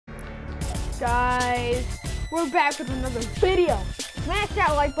Guys, we're back with another video. Smash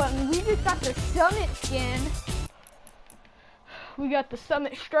that like button. We just got the Summit skin. We got the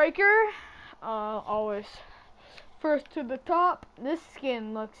Summit Striker. Always first to the top. This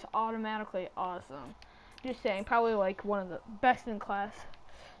skin looks automatically awesome. Just saying, probably like one of the best in class.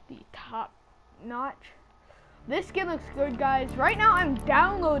 The top notch. This skin looks good, guys. Right now I'm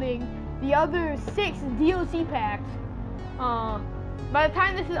downloading the other 6 DLC packs. By the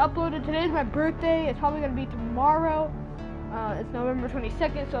time this is uploaded, today is my birthday. It's probably going to be tomorrow. It's November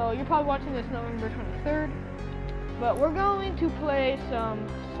 22nd, so you're probably watching this November 23rd. But we're going to play some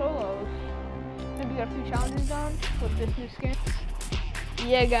solos. Maybe got a few challenges done with this new skin.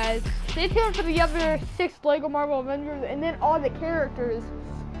 Yeah, guys. Stay tuned for the other 6 Lego Marvel Avengers and then all the characters.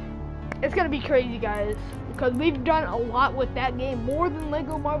 It's going to be crazy, guys. Because we've done a lot with that game. More than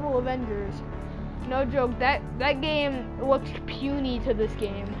Lego Marvel Avengers. No joke, that game looks puny to this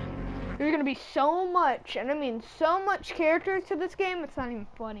game. There's gonna be so much, and I mean so much characters to this game, it's not even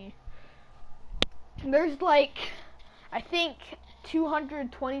funny. There's like, I think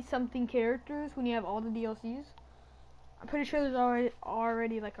 220 something characters when you have all the DLCs. I'm pretty sure there's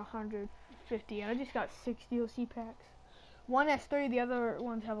already like 150, and I just got 6 DLC packs. One has 3, the other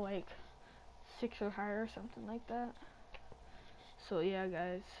ones have like 6 or higher or something like that. So yeah,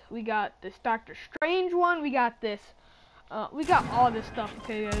 guys, we got this Doctor Strange one. We got this. We got all this stuff.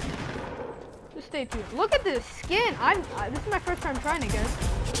 Okay, guys, just stay tuned. Look at this skin. This is my first time trying it, guys.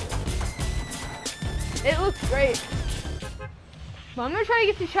 It looks great. But I'm gonna try to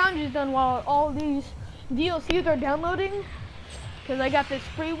get these challenges done while all these DLCs are downloading, because I got this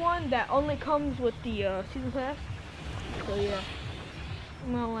free one that only comes with the season pass. So yeah,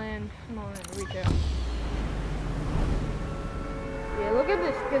 I'm gonna land retail. Yeah, look at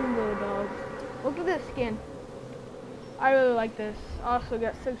this skin, little dogs. Look at this skin. I really like this. I also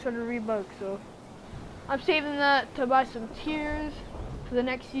got 600 V-Bucks, so I'm saving that to buy some tiers for the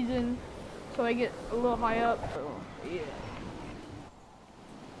next season, so I get a little high up. So yeah.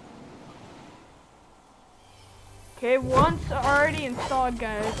 Okay, once already installed,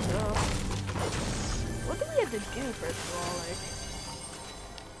 guys. What do we have to do first of all? Like,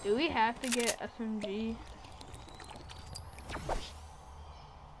 do we have to get SMG?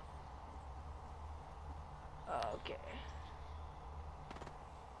 Okay.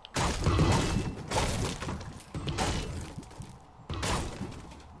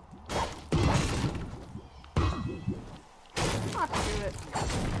 Let's do it.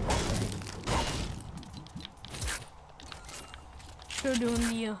 Still doing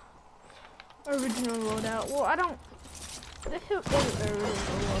the original loadout. Well, I don't. This isn't the original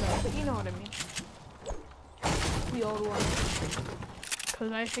loadout, but you know what I mean. The old one.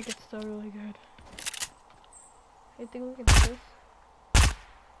 Because I think it's still really good. I think look at this.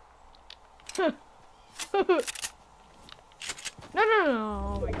 No,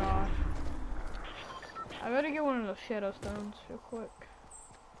 oh my gosh. I better get one of those shadow stones real quick.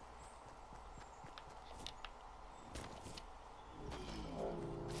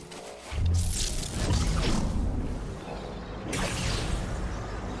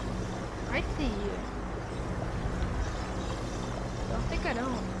 I see you. I think I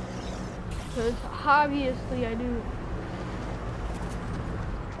don't. Because obviously I do.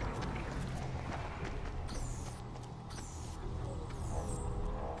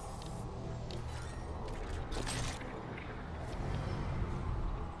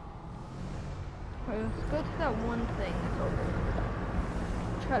 Alright, let's go to that one thing that's over.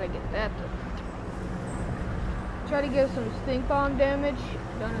 Try to get that done. Try to get some stink bomb damage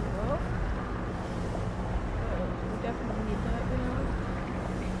done as well. We definitely need that, you know.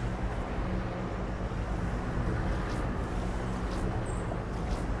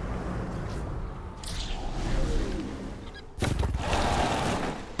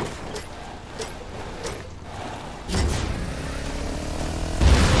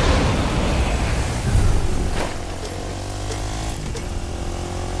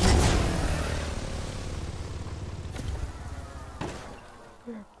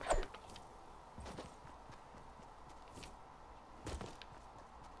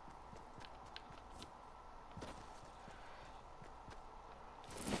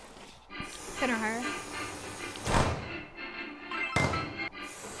 Can I hire?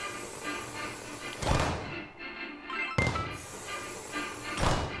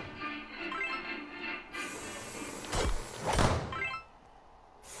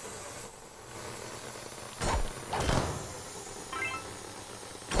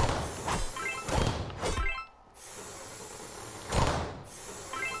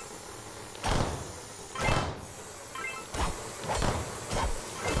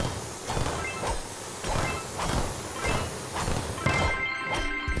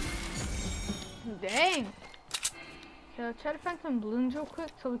 try to find some balloons real quick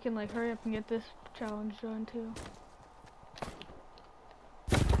so we can like hurry up and get this challenge done too.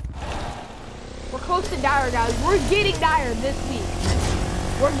 We're close to dire, guys. We're getting dire this week.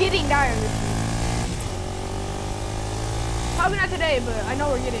 We're getting dire this week. Probably not today, but I know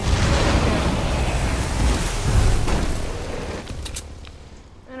we're getting it.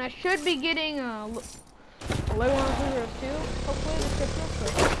 And I should be getting Lego Monsters too, hopefully this Christmas. So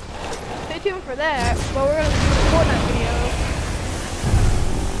stay tuned for that. But we're gonna do a Fortnite video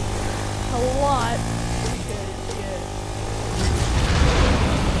a lot.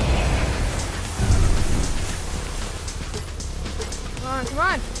 Come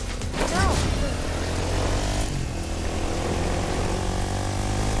on. No.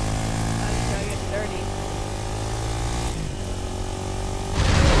 I just gotta get dirty.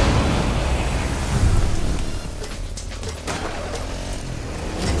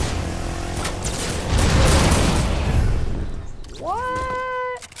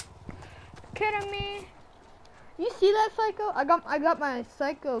 What? Kidding me? You see that, Psycho? I got my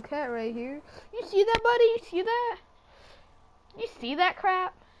Psycho cat right here. You see that, buddy? You see that? You see that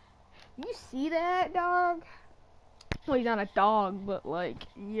crap? You see that, dog? Well, he's not a dog, but like,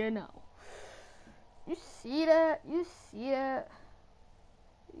 you know. You see that? You see that?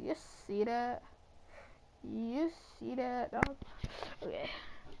 You see that? You see that, dog? Okay.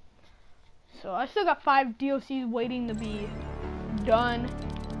 So I still got 5 DLCs waiting to be done.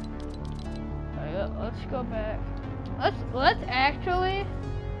 Alright, let's go back. Let's actually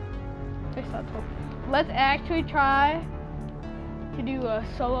try to do a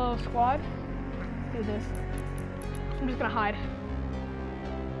solo squad. Do this. I'm just gonna hide.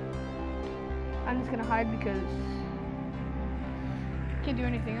 Because I can't do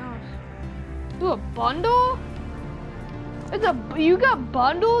anything else. Do a bundle? You got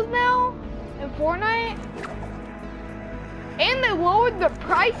bundles now in Fortnite? And they lowered the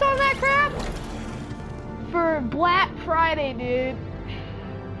price on that crap for Black Friday, dude.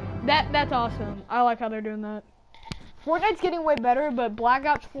 That's awesome. I like how they're doing that. Fortnite's getting way better, but Black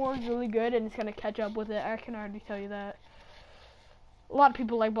Ops 4 is really good, and it's gonna catch up with it. I can already tell you that. A lot of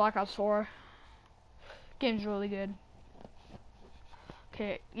people like Black Ops 4. Game's really good.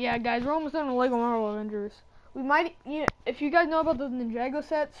 Okay, yeah, guys, we're almost done with Lego Marvel Avengers. We might, if you guys know about the Ninjago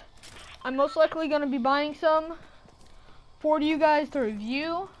sets, I'm most likely gonna be buying some for you guys to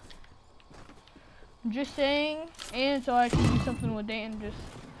review. I'm just saying, and so I can do something with Dan, just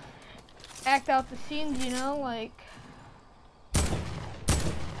act out the scenes, you know, like.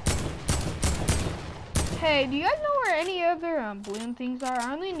 Hey, do you guys know where any other balloon things are?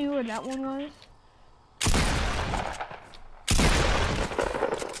 I only knew where that one was.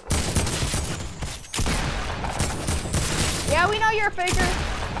 Yeah, we know you're a faker.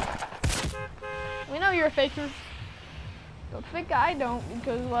 We know you're a faker. Don't think I don't,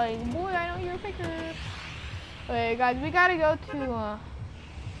 because like, boy, I know you're a faker. Okay, guys, we gotta go to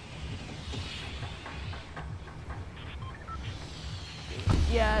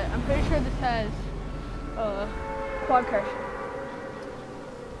yeah, I'm pretty sure this has quad crash.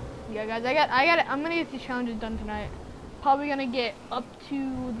 Yeah, guys, I'm gonna get these challenges done tonight. Probably gonna get up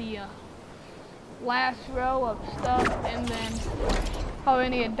to the last row of stuff, and then probably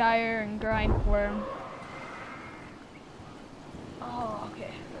gonna get dire and grind for him. Oh,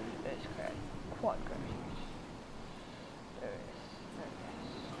 okay. There's crash. Quad crash. There it is.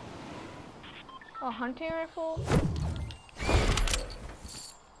 Oh, hunting rifle.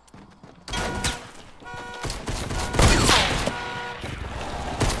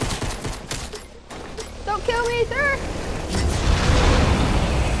 Don't kill me, sir!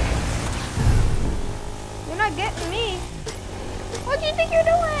 You're not getting me. What do you think you're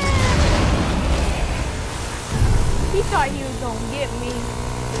doing? He thought he was gonna get me.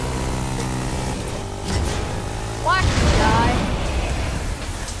 Watch me die.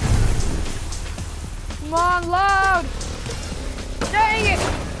 Come on, load! Dang it!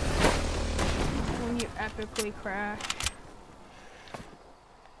 When you epically crash.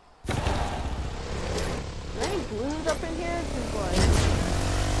 Any balloons up in here? Cause like,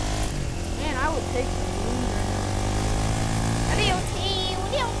 man, I would take some balloons right now.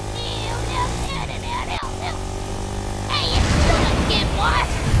 Hey, it's gonna get what?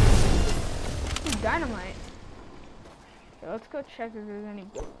 Ooh, dynamite. Okay, let's go check if there's any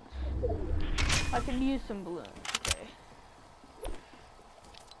balloons. I could use some balloons. Okay.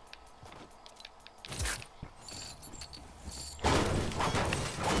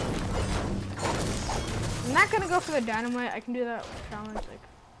 I'm not gonna go for the dynamite. I can do that challenge like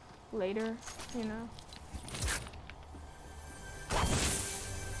later, you know.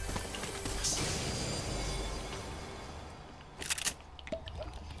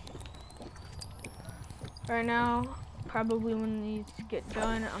 right now. Probably when these get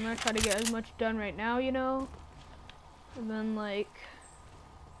done, I'm gonna try to get as much done right now, you know, and then like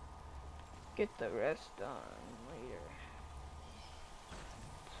get the rest done later.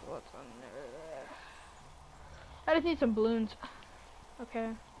 So what's on there? I just need some balloons. Okay,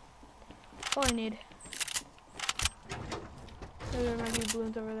 that's all I need. There might be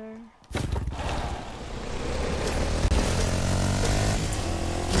balloons over there.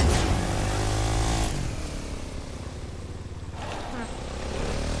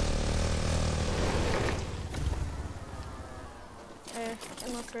 It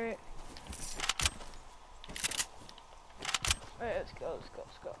looks great. Alright, let's go.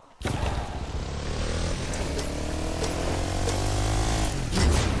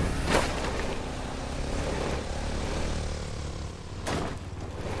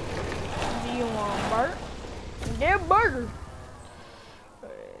 Do you want burger? Yeah, burger!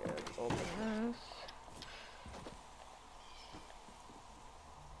 Alright, let's open this.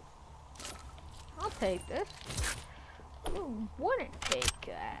 I'll take this. Who wouldn't take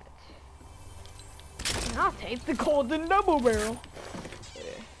that? And I'll take the golden double barrel. Yeah.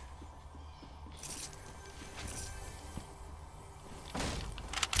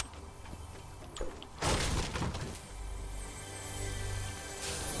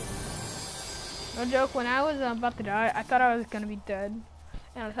 No joke, when I was about to die, I thought I was gonna be dead.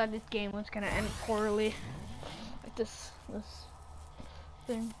 And I thought this game was gonna end poorly. Like this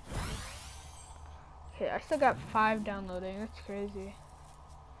thing. Okay, I still got 5 downloading. That's crazy.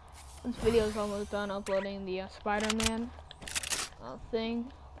 This video is almost done uploading the Spider-Man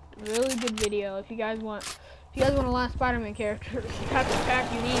thing. Really good video. If you guys want a last Spider-Man character, you got the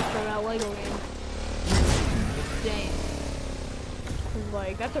pack you need for that Lego game. Insane.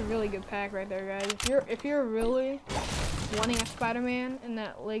 Like, that's a really good pack right there, guys. If you're really wanting a Spider-Man in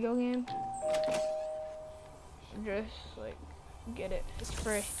that Lego game, just like get it. It's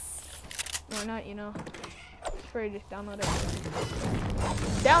free. Or not, you know. It's free, just download it.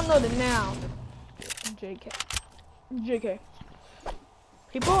 Download it now. JK.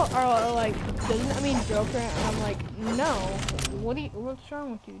 People are like, doesn't that mean Joker? And I'm like, no. What's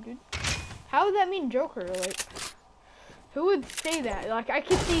wrong with you, dude? How would that mean Joker? Like, who would say that? Like, I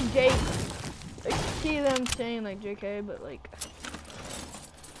could see them saying like JK, but like,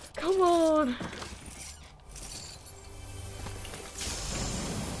 come on.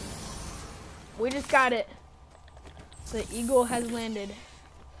 We just got it. The eagle has landed.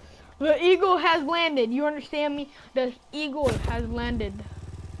 The eagle has landed. You understand me? The eagle has landed.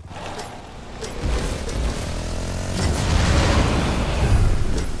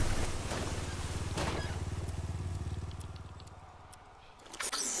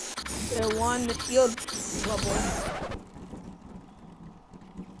 They won the shield level.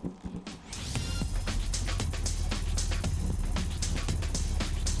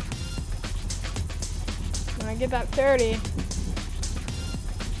 When I get that 30.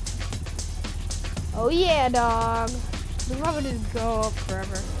 Oh yeah, dog. We'll probably just go up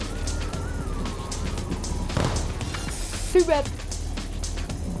forever. Too bad.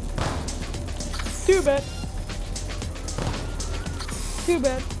 Too bad. Too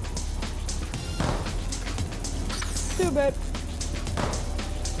bad. Too bad.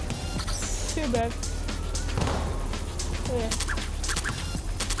 Too bad. Yeah.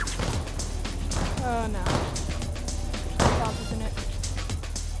 Oh no. Stop, isn't it?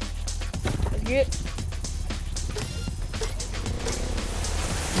 Let's get it.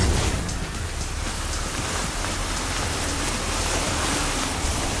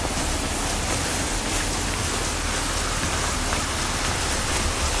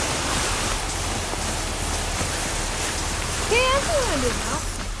 Okay, I'm landed now.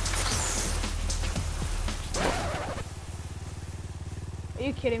 Are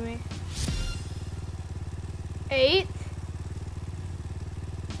you kidding me? 8.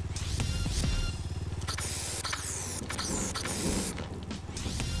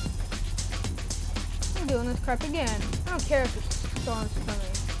 I'm doing this crap again. I don't care if the storm's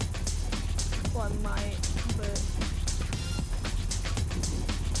coming. Well, I might, but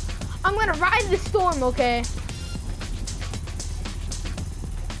I'm gonna ride the storm, okay?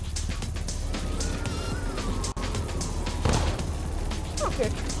 I don't care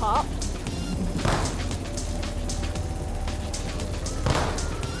if it's pop.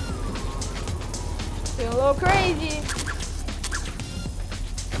 Feel a little crazy.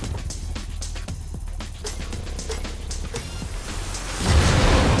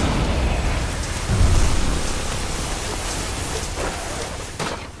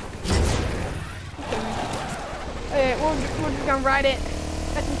 Okay, we're just gonna ride it.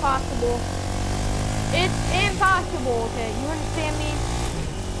 That's impossible. It's impossible, okay? You understand me?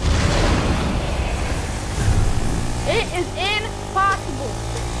 It is impossible.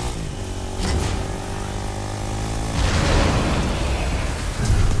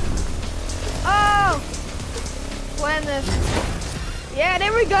 Oh! Plan this. Yeah,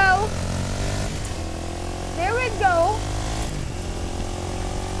 there we go. There we go.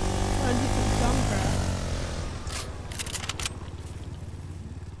 I'll do some dumb crap.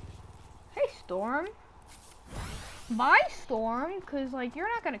 Hey, Storm. Bye, Storm, because, like, you're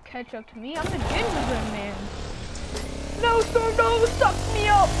not going to catch up to me. I'm the gingerbread man. No, Storm, don't suck me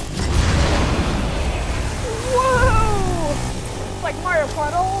up. Whoa! It's like Mario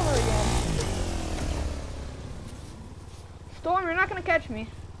Kart all over again. Storm, you're not going to catch me.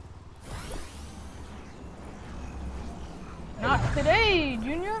 Not today,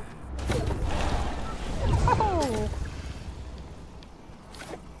 Junior. Oh!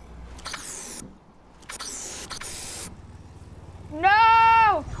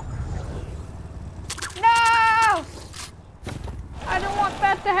 No! No! I don't want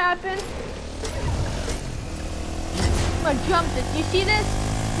that to happen. I'm gonna jump this. You see this?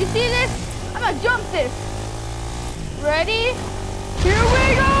 You see this? I'm gonna jump this. Ready? Here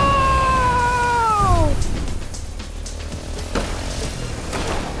we go!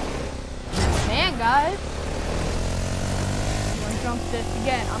 Man, guys. I'm gonna jump this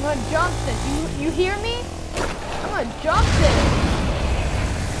again. I'm gonna jump this. You hear me? I'm gonna jump this.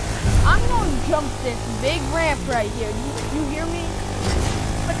 I'm gonna jump this big ramp right here. You hear me?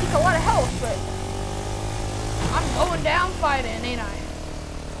 I take a lot of health, but I'm going down fighting, ain't I?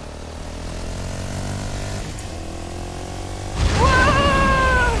 Whoa!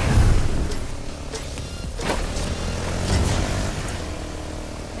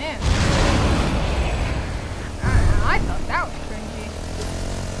 Man. I thought that was cringy.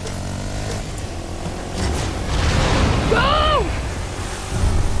 Go!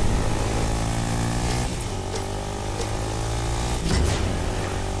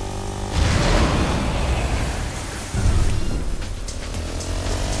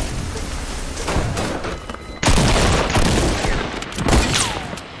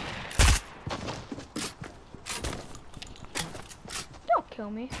 Kill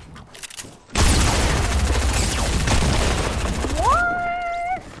me.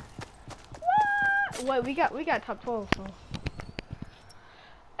 What? What? Wait, we got top 12. So.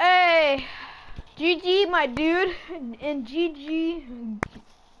 Hey, GG, my dude, and GG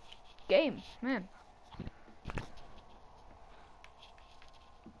game, man.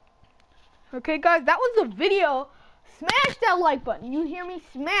 Okay, guys, that was the video. Smash that like button. You hear me?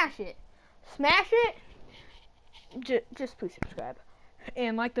 Smash it. Smash it. Just please subscribe.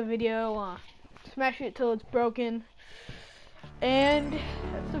 And like the video, smash it till it's broken. And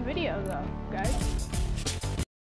that's the video though, guys.